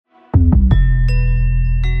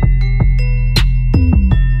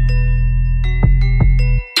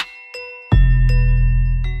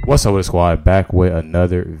What's up with the squad? Back with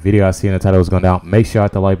another video. I see in the title was going down. Make sure you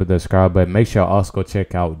hit the like button, subscribe button. Make sure y'all also go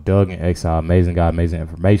check out Doug and Exile. Amazing guy, amazing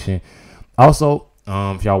information. Also,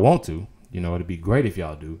 if y'all want to, it'd be great if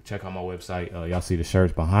y'all do. Check out my website. Y'all see the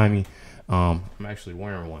shirts behind me. I'm actually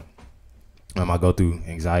wearing one. I go through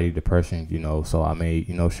anxiety, depression, so I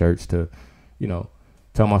made, shirts to,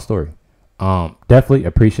 tell my story. Definitely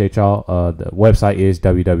appreciate y'all. The website is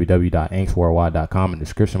www.angstworldwide.com. In the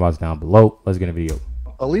description box down below. Let's get a video.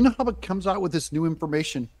 Alina Habba comes out with this new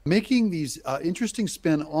information, making these interesting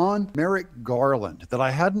spin on Merrick Garland that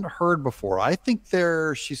I hadn't heard before. I think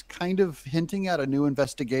she's kind of hinting at a new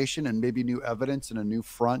investigation and maybe new evidence and a new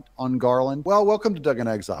front on Garland. Well, welcome to Doug in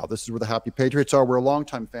Exile. This is where the happy patriots are. We're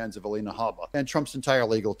longtime fans of Alina Habba and Trump's entire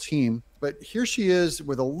legal team. But here she is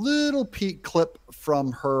with a little peek clip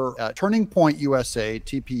from her Turning Point USA,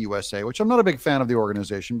 TPUSA, which I'm not a big fan of the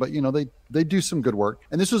organization, but they do some good work.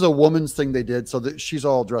 And this was a woman's thing they did, so that she's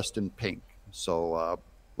all dressed in pink. So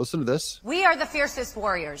listen to this. We are the fiercest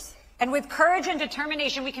warriors, and with courage and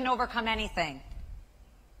determination, we can overcome anything.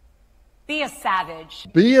 Be a savage.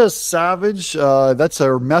 Be a savage. That's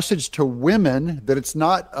a message to women that it's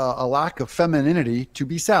not a lack of femininity to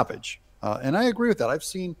be savage. And I agree with that. I've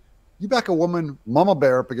seen you back a woman, mama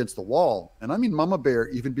bear, up against the wall. And I mean mama bear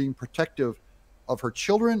even being protective of her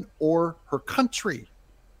children or her country.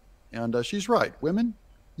 And she's right. Women,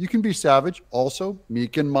 you can be savage. Also,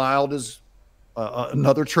 meek and mild is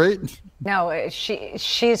another trait. No,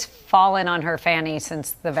 she's fallen on her fanny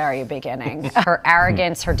since the very beginning. Her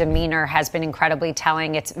arrogance, her demeanor has been incredibly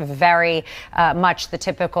telling. It's very much the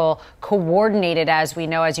typical coordinated, as we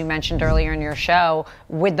know, as you mentioned earlier in your show,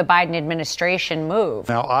 with the Biden administration move.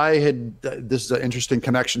 Now, this is an interesting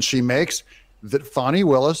connection she makes, that Fani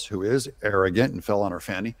Willis, who is arrogant and fell on her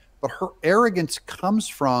fanny, but her arrogance comes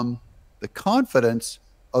from the confidence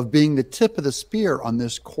of being the tip of the spear on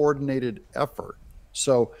this coordinated effort.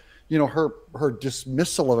 So, her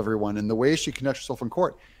dismissal of everyone and the way she conducts herself in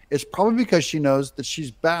court is probably because she knows that she's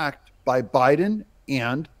backed by Biden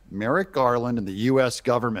and Merrick Garland and the U.S.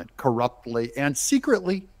 government corruptly and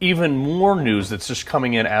secretly. Even more news that's just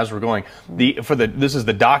coming in as we're going. This is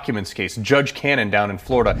the documents case. Judge Cannon down in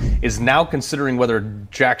Florida is now considering whether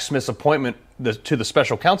Jack Smith's appointment to the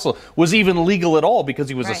special counsel was even legal at all, because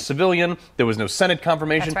he was a civilian. There was no Senate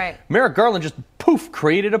confirmation. That's right. Merrick Garland just poof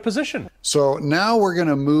created a position. So now we're going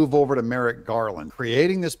to move over to Merrick Garland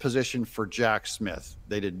creating this position for Jack Smith.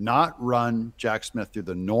 They did not run Jack Smith through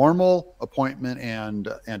the normal appointment and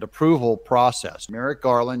approval process. Merrick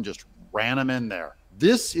Garland just ran him in there.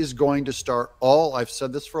 This is going to start I've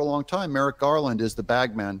said this for a long time. Merrick Garland is the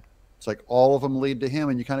bagman. It's like all of them lead to him,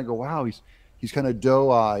 and you kind of go, wow, he's kind of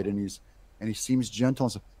doe-eyed and he seems gentle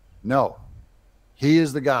and stuff. No, he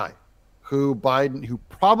is the guy who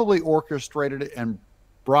probably orchestrated it and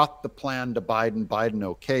brought the plan to Biden. Biden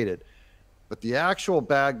okayed it. But the actual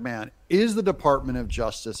bagman is the Department of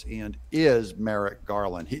Justice and is Merrick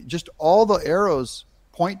Garland. Just all the arrows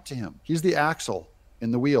point to him. He's the axle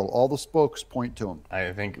in the wheel. All the spokes point to him.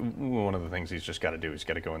 I think one of the things he's just got to do is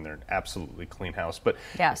got to go in there and absolutely clean house. But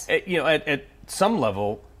yes, at some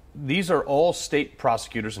level, these are all state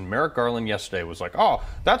prosecutors, and Merrick Garland yesterday was like, oh,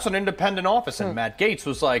 that's an independent office. And Matt Gaetz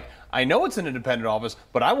was like, I know it's an independent office,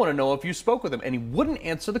 but I want to know if you spoke with him. And he wouldn't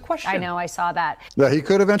answer the question. I know, I saw that. Yeah, he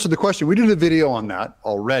could have answered the question. We did a video on that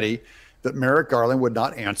already, that Merrick Garland would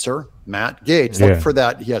not answer Matt Gaetz. Look for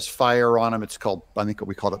that. He has fire on him. It's called, I think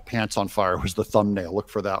we called it Pants on Fire was the thumbnail. Look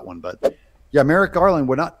for that one. But yeah, Merrick Garland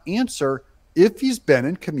would not answer if he's been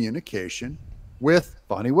in communication with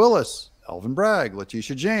Fani Willis, Alvin Bragg,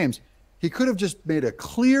 Letitia James. He could have just made a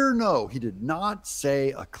clear no. He did not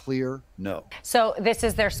say a clear no. So this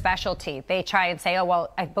is their specialty. They try and say, oh,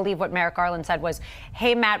 well, I believe what Merrick Garland said was,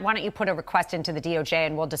 hey, Matt, why don't you put a request into the DOJ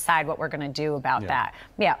and we'll decide what we're going to do about that.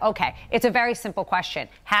 Yeah, okay. It's a very simple question.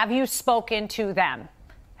 Have you spoken to them?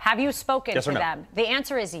 Have you spoken to them? The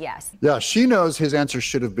answer is yes. Yeah, she knows his answer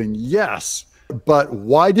should have been yes. But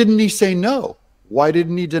why didn't he say no? Why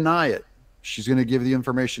didn't he deny it? She's going to give the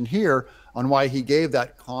information here on why he gave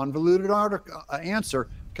that convoluted answer,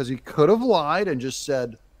 because he could have lied and just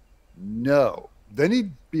said no. Then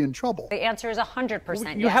he'd be in trouble. The answer is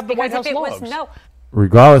 100% you have the White House logs. Because if it was no.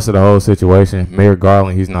 Regardless of the whole situation, Merrick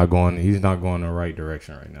Garland, he's not going in the right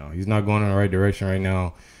direction right now. He's not going in the right direction right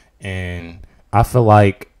now. And I feel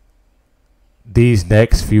like these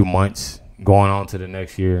next few months going on to the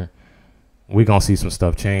next year, we're going to see some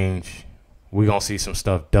stuff change. We're going to see some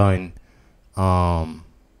stuff done.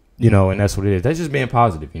 And that's what it is. That's just being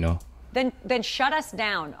positive, then shut us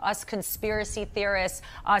down, us conspiracy theorists,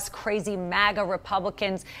 us crazy MAGA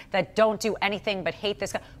Republicans that don't do anything but hate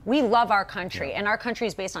this. We love our country, and our country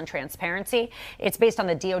is based on transparency. It's based on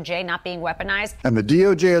the DOJ not being weaponized. And the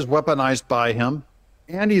DOJ is weaponized by him.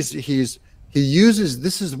 And he uses,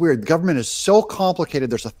 this is weird. Government is so complicated.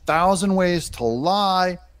 There's 1,000 ways to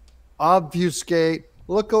lie, obfuscate,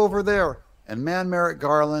 look over there. And man, Merrick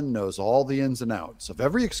Garland knows all the ins and outs of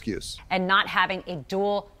every excuse. And not having a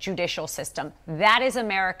dual judicial system. That is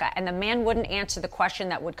America. And the man wouldn't answer the question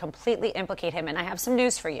that would completely implicate him. And I have some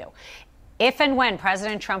news for you. If and when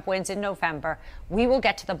President Trump wins in November, we will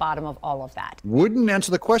get to the bottom of all of that. Wouldn't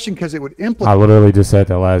answer the question because it would implicate. I literally just said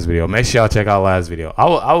that last video. Make sure y'all check out last video.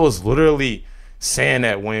 I was literally saying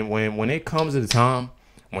that when it comes to the time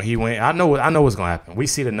when he went, I know what's gonna happen. We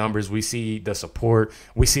see the numbers, we see the support,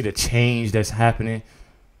 we see the change that's happening.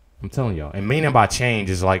 I'm telling y'all, and meaning by change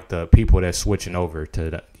is like the people that's switching over to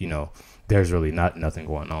the, there's really nothing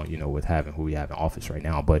going on, with having who we have in office right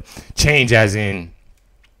now. But change as in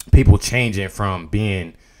people changing from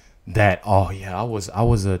being that, oh yeah, I was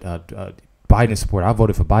a Biden supporter, I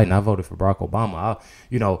voted for Biden, I voted for Barack Obama,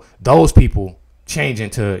 those people changing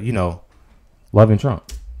to loving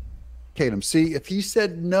Trump. Him. See, if he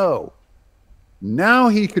said no, now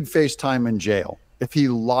he could face time in jail if he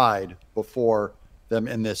lied before them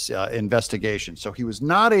in this investigation. So he was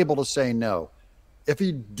not able to say no. If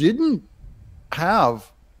he didn't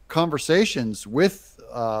have conversations with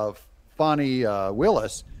Fani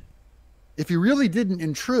Willis, if he really didn't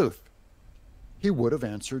in truth, he would have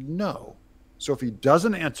answered no. So if he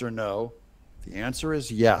doesn't answer no, the answer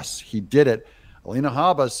is yes, he did it. Alina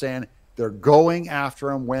Habba is saying they're going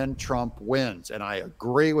after him when Trump wins. And I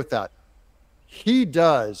agree with that. He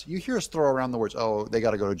does. You hear us throw around the words, oh, they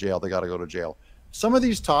got to go to jail. They got to go to jail. Some of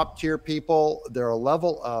these top tier people, they're a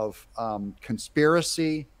level of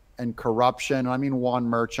conspiracy and corruption. I mean, Juan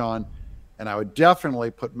Merchan, and I would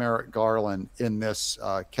definitely put Merrick Garland in this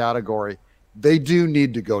category. They do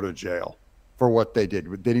need to go to jail for what they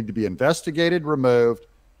did. They need to be investigated, removed,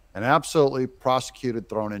 and absolutely prosecuted,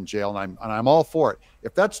 thrown in jail. And I'm all for it.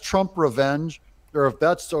 If that's Trump revenge, or if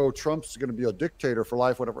that's Trump's going to be a dictator for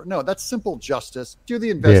life, whatever. No, that's simple justice. Do the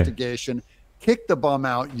investigation, kick the bum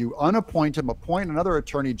out, you unappoint him, appoint another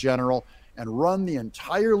attorney general, and run the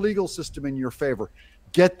entire legal system in your favor.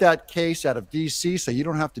 Get that case out of D.C. so you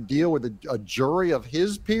don't have to deal with a jury of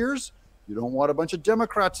his peers. You don't want a bunch of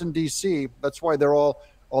Democrats in D.C. That's why they're all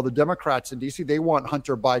the Democrats in D.C., they want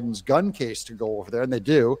Hunter Biden's gun case to go over there, and they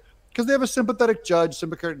do, because they have a sympathetic judge,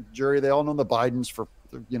 sympathetic jury. They all know the Bidens for,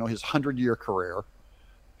 his 100-year career.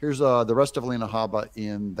 Here's the rest of Alina Habba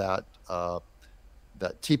in that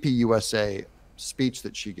TPUSA speech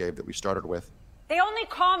that she gave that we started with. They only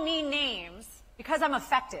call me names because I'm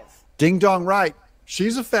effective. Ding dong right.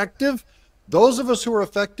 She's effective. Those of us who are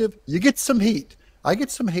effective, you get some heat. I get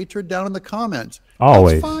some hatred down in the comments.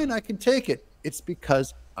 Always. That's fine. I can take it. It's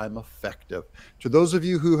because I'm effective. To those of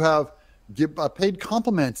you who have paid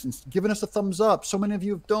compliments and given us a thumbs up, so many of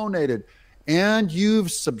you have donated and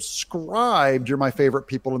you've subscribed. You're my favorite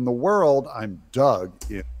people in the world. I'm Doug.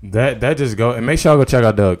 Yeah. That just go, and make sure y'all go check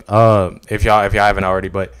out Doug if y'all haven't already.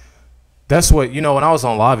 But that's what, when I was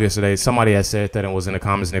on live yesterday, somebody had said that and was in the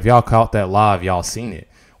comments, and if y'all caught that live, y'all seen it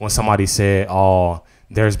when somebody said, oh,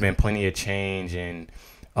 there's been plenty of change and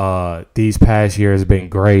these past years have been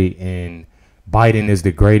great and Biden is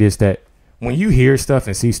the greatest. That when you hear stuff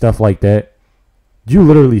and see stuff like that, you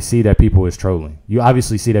literally see that people is trolling. You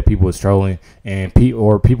obviously see that people is trolling, and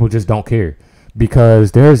people just don't care,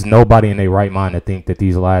 because there's nobody in their right mind that think that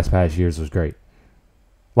these past years was great.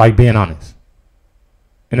 Like, being honest.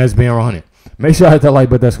 And that's being 100. Make sure I hit that like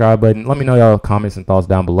button, subscribe button. Let me know y'all comments and thoughts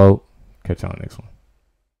down below. Catch y'all next one.